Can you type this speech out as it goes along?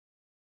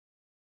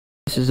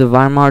This is the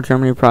Weimar,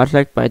 Germany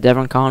project by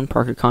Devin,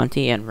 Parker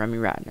Conti, and Remy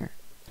Ratner.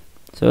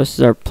 So this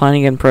is our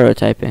planning and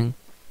prototyping.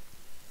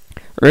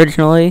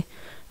 Originally,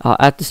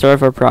 at the start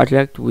of our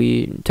project,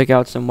 we took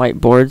out some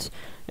whiteboards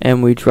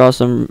and we draw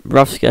some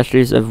rough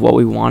sketches of what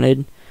we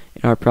wanted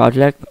in our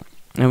project,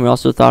 and we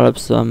also thought up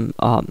some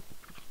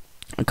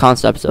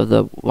concepts of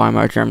the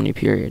Weimar, Germany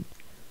period.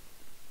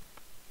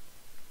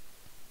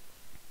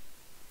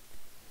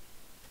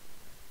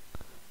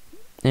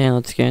 And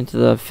let's get into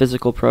the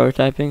physical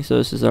prototyping. So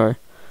this is our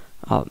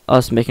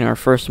us making our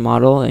first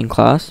model in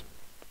class.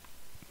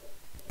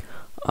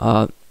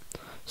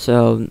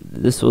 So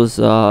this was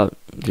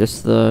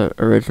just the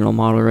original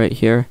model right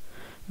here.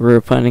 We were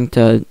planning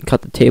to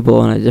cut the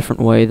table in a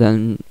different way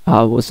than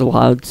was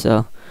allowed,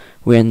 so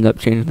we ended up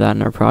changing that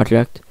in our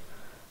project.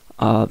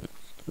 So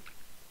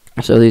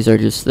these are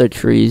just the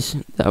trees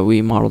that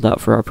we modeled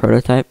out for our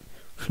prototype,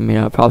 which we made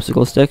out of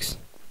popsicle sticks.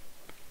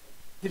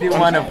 To do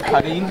one of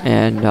cutting.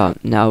 And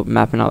now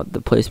mapping out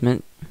the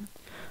placement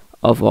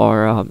of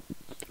our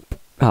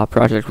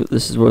project.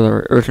 This is with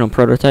our original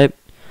prototype.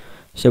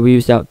 So we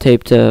used out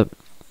tape to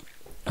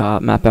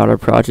map out our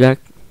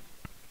project,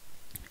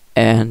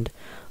 and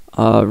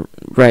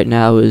right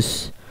now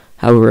is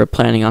how we were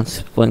planning on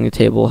splitting the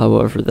table.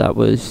 However, that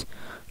was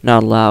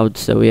not allowed,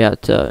 so we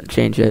had to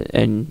change it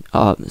and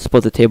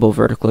split the table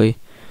vertically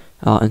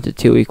into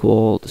 2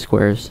 equal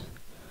squares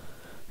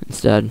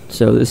instead.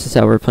 So this is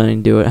how we're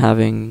planning to do it,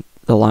 having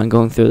the line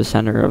going through the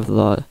center of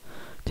the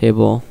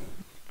table,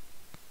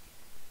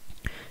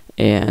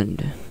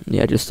 and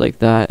yeah, just like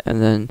that.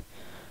 And then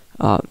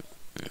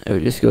it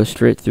would just go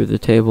straight through the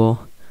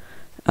table,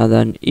 and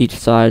then each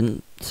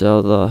side,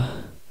 so the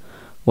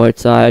white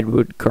side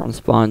would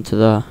correspond to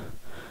the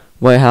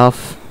white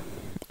half,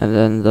 and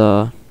then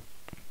the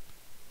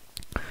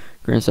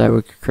green side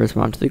would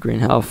correspond to the green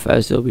half,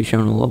 as it'll be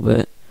shown in a little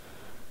bit.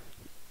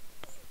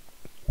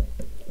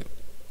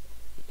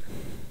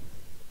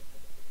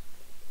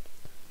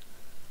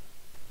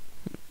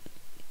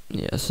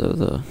 Yeah, so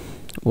the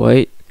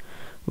white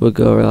would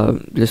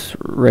go just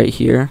right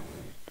here,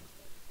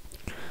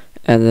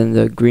 and then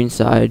the green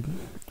side,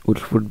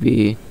 which would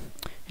be,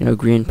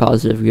 green,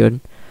 positive, good,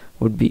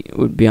 would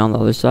be on the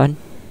other side,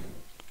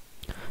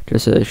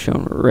 just as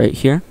shown right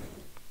here.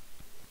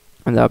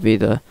 And that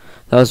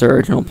was our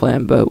original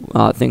plan, but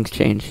things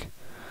changed.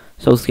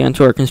 So let's get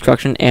into our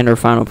construction and our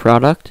final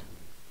product.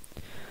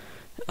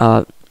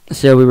 So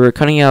we were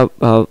cutting out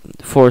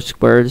 4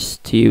 squares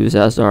to use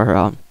as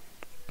our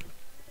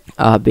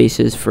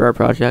bases for our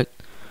project.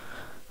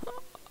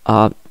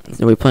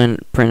 We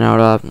print out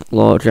a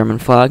little German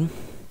flag,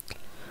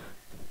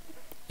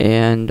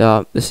 and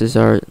this is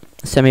our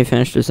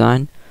semi-finished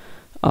design.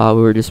 We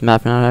were just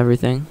mapping out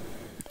everything,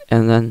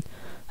 and then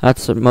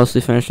that's a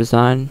mostly finished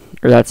design,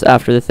 or that's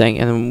after the thing,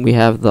 and then we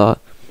have the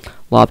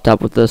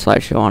laptop with the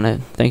slideshow on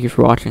it. Thank you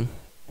for watching.